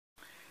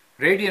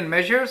Radian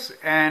measures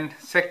and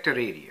sector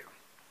area.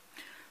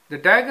 The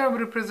diagram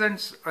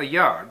represents a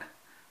yard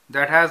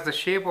that has the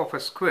shape of a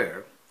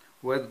square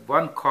with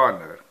one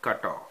corner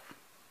cut off.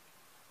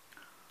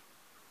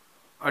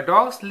 A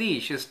dog's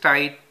leash is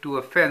tied to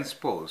a fence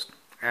post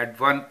at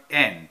one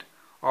end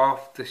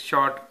of the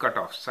short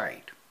cut-off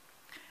side.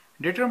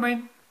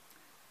 Determine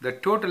the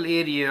total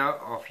area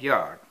of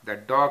yard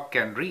that dog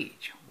can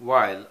reach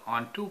while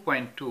on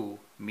 2.2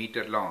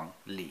 meter long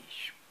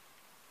leash.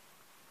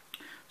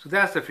 So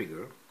that's the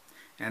figure,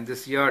 and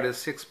this yard is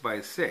 6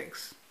 by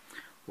 6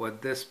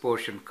 with this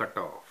portion cut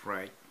off,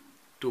 right?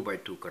 2 by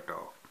 2 cut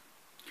off.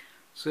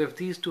 So if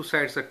these two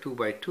sides are 2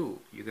 by 2,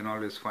 you can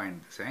always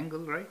find this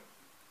angle, right?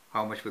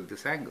 How much will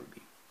this angle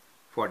be?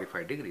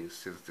 45 degrees,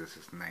 since this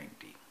is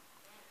 90.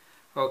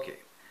 Okay,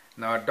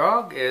 now a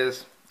dog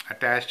is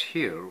attached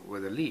here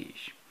with a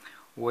leash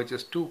which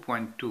is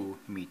 2.2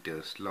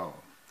 meters long.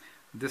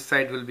 This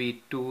side will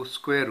be 2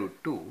 square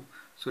root 2,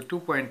 so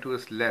 2.2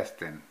 is less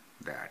than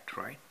that,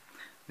 right?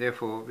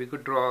 Therefore, we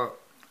could draw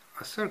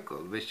a circle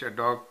which a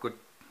dog could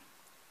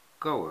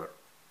cover,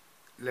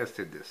 let's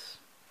say this.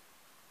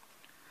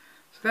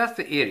 So that's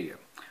the area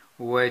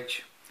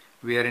which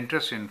we are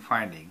interested in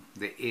finding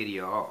the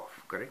area of,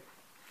 correct?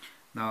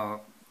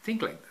 Now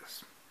think like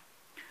this.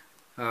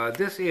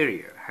 This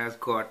area has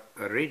got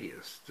a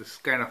radius, this is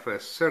kind of a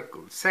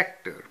circle,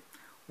 sector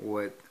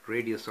with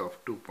radius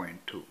of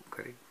 2.2,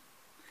 correct?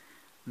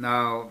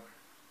 Now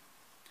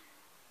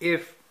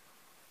if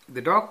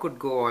the dog could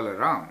go all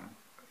around,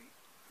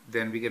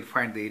 then we can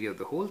find the area of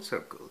the whole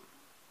circle,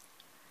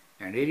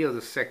 and area of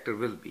the sector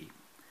will be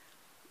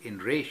in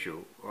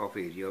ratio of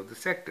area of the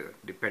sector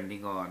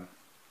depending on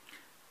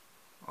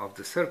of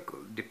the circle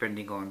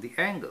depending on the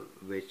angle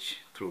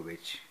through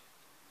which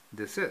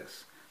this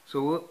is.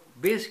 So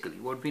basically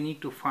what we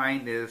need to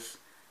find is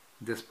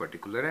this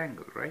particular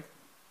angle, right?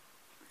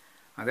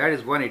 And that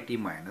is 180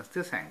 minus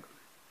this angle,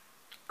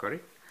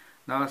 correct?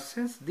 Now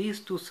since these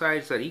two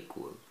sides are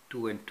equal,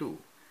 2 and 2,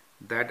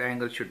 that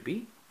angle should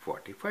be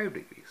 45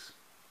 degrees,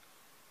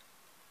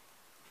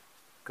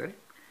 correct?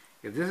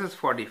 If this is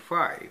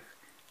 45,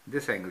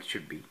 this angle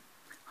should be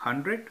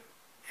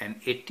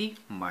 180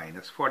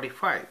 minus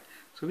 45.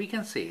 So we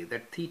can say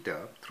that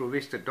theta through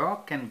which the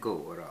dog can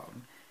go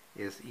around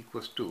is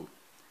equals to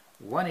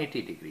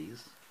 180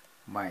 degrees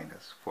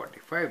minus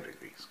 45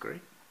 degrees,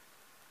 correct?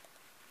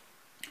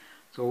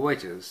 So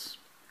which is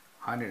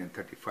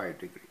 135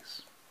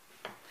 degrees.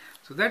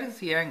 So that is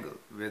the angle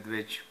with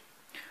which,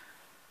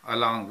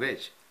 along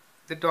which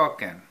the dog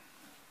can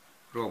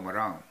roam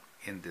around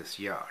in this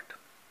yard.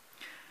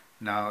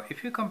 Now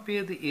if you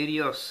compare the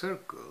area of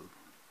circle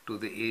to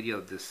the area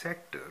of this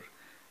sector,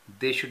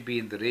 they should be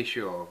in the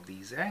ratio of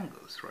these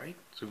angles, right?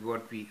 So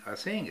what we are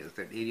saying is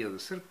that area of the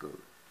circle,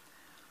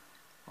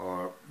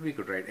 or we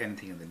could write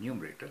anything in the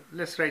numerator.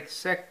 Let's write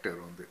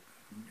sector on the,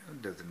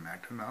 it doesn't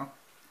matter now.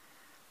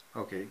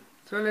 Okay,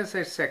 so let's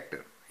say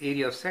sector.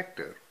 Area of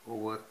sector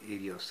over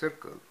area of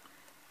circle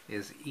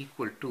is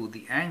equal to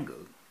the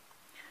angle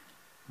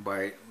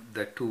by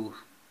the two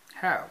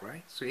have,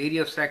 right? So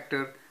area of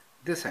sector,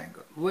 this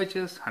angle, which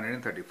is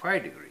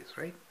 135 degrees,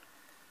 right?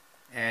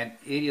 And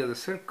area of the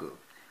circle,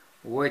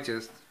 which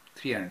is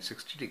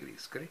 360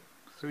 degrees, correct?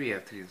 So we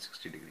have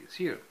 360 degrees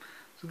here.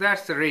 So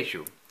that's the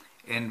ratio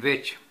in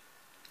which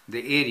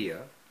the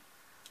area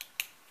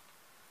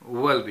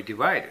will be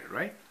divided,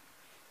 right?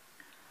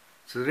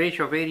 So the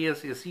ratio of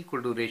areas is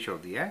equal to ratio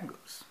of the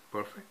angles.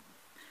 Perfect.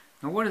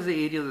 Now what is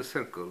the area of the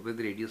circle with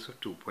radius of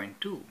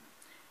 2.2?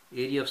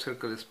 Area of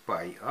circle is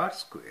pi r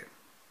square.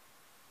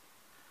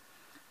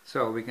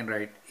 So we can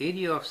write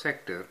area of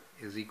sector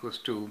is equals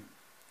to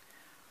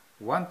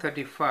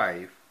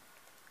 135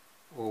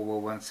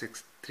 over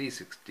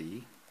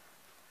 360,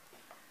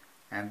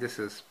 and this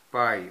is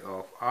pi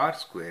of r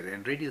square,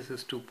 and radius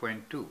is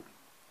 2.2.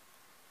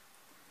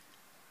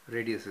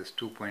 Radius is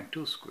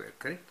 2.2 square,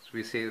 correct? So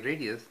we say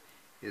radius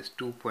is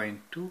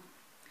 2.2,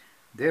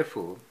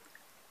 therefore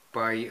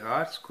pi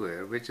r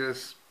square, which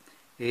is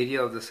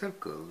area of the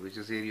circle, which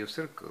is area of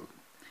circle,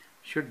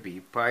 should be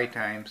pi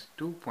times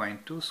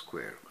 2.2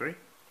 square, correct?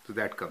 So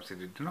that comes in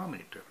the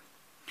denominator.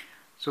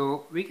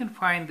 So we can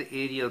find the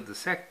area of the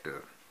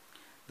sector,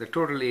 the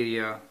total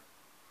area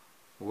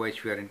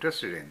which we are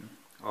interested in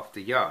of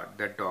the yard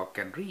that dog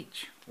can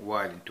reach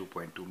while in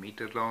 2.2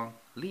 meter long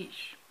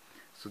leash.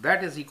 So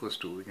that is equals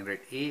to, we can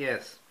write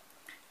AS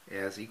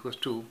as equals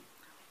to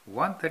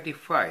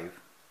 135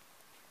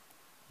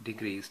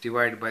 degrees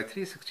divided by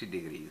 360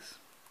 degrees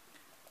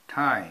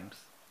times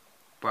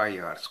pi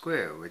r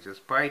square, which is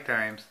pi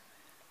times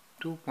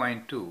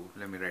 2.2,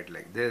 let me write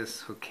like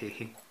this,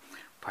 okay,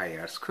 pi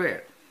r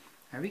square.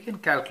 And we can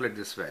calculate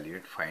this value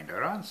and find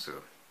our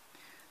answer.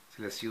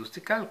 So let's use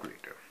the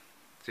calculator.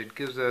 So it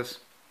gives us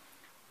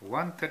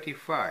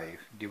 135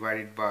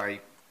 divided by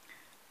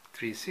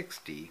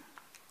 360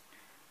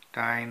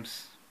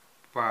 times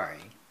pi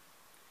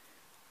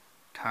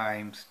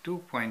times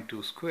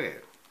 2.2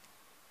 square.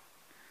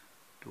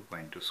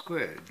 2.2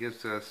 square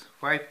gives us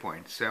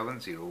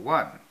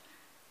 5.701,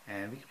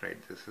 and we can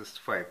write this as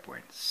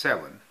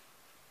 5.7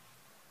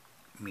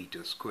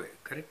 meters square,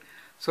 correct?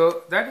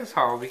 So that is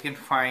how we can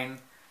find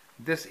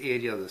this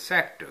area of the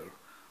sector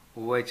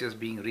which is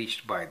being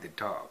reached by the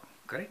dog,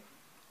 correct?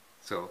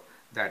 So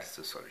that is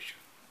the solution.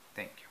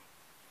 Thank you.